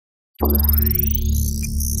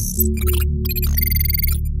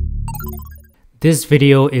This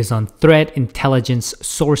video is on threat intelligence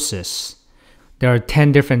sources. There are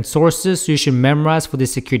 10 different sources you should memorize for the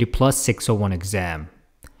Security Plus 601 exam.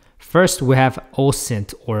 First, we have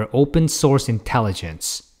OSINT, or Open Source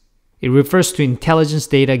Intelligence. It refers to intelligence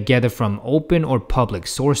data gathered from open or public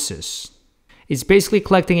sources. It's basically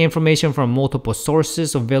collecting information from multiple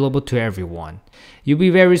sources available to everyone. You'll be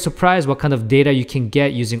very surprised what kind of data you can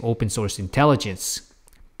get using open source intelligence.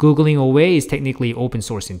 Googling away is technically open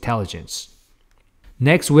source intelligence.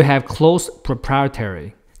 Next, we have closed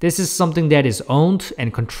proprietary. This is something that is owned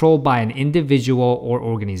and controlled by an individual or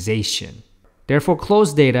organization. Therefore,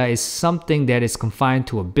 closed data is something that is confined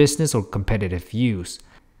to a business or competitive use,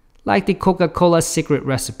 like the Coca-Cola secret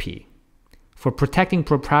recipe. For protecting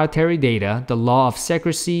proprietary data, the law of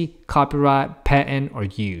secrecy, copyright, patent are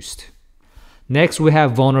used. Next, we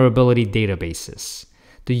have vulnerability databases.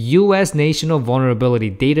 The U.S. National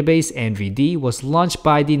Vulnerability Database (NVD) was launched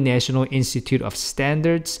by the National Institute of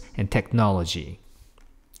Standards and Technology.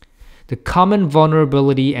 The common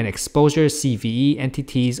vulnerability and exposure CVE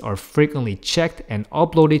entities are frequently checked and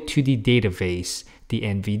uploaded to the database, the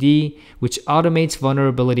NVD, which automates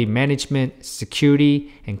vulnerability management,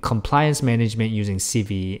 security, and compliance management using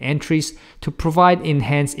CVE entries to provide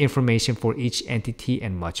enhanced information for each entity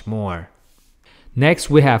and much more. Next,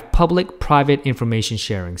 we have public-private information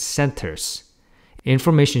sharing centers.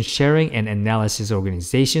 Information sharing and analysis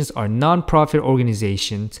organizations are non-profit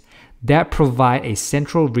organizations that provide a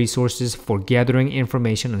central resources for gathering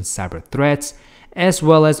information on cyber threats, as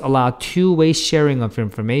well as allow two-way sharing of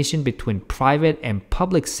information between private and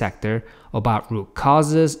public sector about root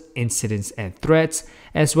causes, incidents, and threats,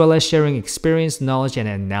 as well as sharing experience, knowledge, and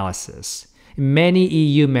analysis. In many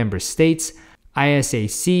EU member states,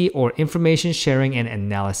 ISAC or Information Sharing and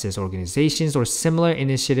Analysis Organizations or similar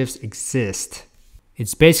initiatives exist.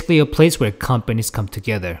 It's basically a place where companies come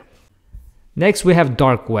together. Next, we have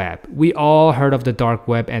dark web. We all heard of the dark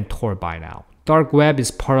web and Tor by now. Dark web is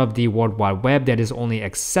part of the World Wide Web that is only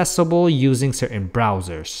accessible using certain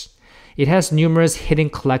browsers. It has numerous hidden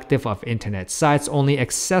collective of internet sites only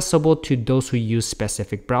accessible to those who use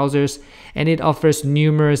specific browsers, and it offers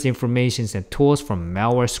numerous informations and tools from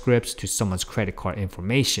malware scripts to someone's credit card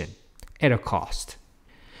information at a cost.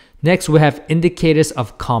 Next, we have indicators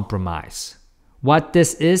of compromise. What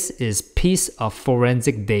this is piece of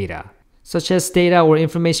forensic data, such as data or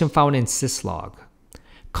information found in syslog.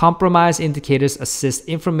 Compromise indicators assist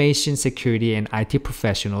information security and IT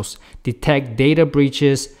professionals detect data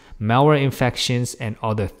breaches, malware infections, and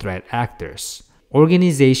other threat actors.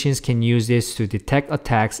 Organizations can use this to detect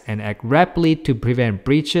attacks and act rapidly to prevent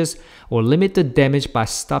breaches or limit the damage by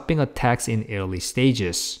stopping attacks in early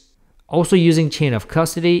stages. Also, using chain of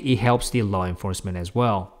custody, it helps the law enforcement as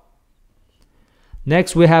well.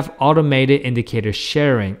 Next, we have automated indicator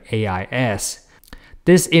sharing, AIS.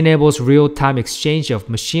 This enables real-time exchange of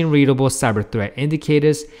machine-readable cyber threat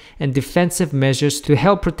indicators and defensive measures to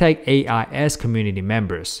help protect AIS community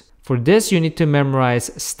members. For this, you need to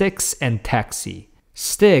memorize STIX and TAXI.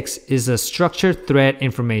 STIX is a Structured Threat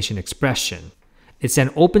Information Expression. It's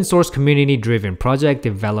an open-source community-driven project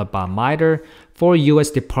developed by MITRE for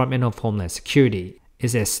U.S. Department of Homeland Security.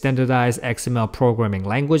 It's a standardized XML programming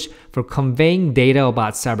language for conveying data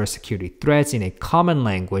about cybersecurity threats in a common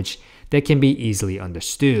language that can be easily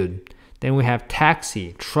understood. Then we have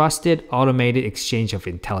TAXI, Trusted Automated Exchange of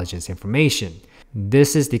Intelligence Information.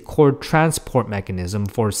 This is the core transport mechanism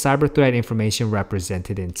for cyber threat information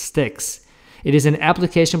represented in STIX. It is an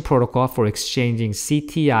application protocol for exchanging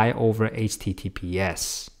CTI over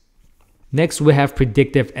HTTPS. Next, we have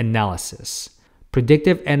predictive analysis.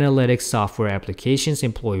 Predictive analytics software applications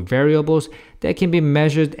employ variables that can be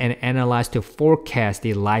measured and analyzed to forecast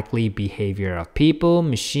the likely behavior of people,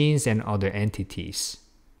 machines, and other entities.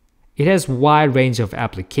 It has a wide range of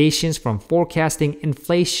applications from forecasting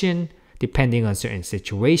inflation, depending on certain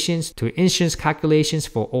situations, to insurance calculations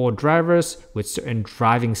for all drivers with certain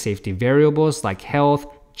driving safety variables like health,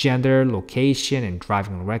 gender, location, and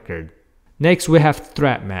driving record. Next, we have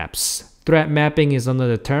threat maps. Threat mapping is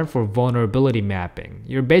another term for vulnerability mapping.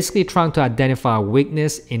 You're basically trying to identify a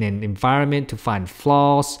weakness in an environment to find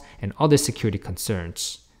flaws and other security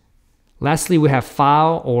concerns. Lastly, we have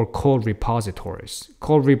file or code repositories.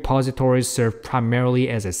 Code repositories serve primarily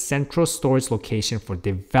as a central storage location for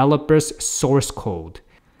developers' source code.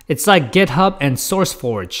 It's like GitHub and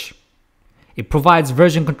SourceForge. It provides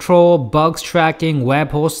version control, bugs tracking,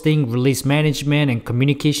 web hosting, release management, and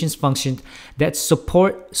communications functions that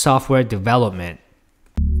support software development.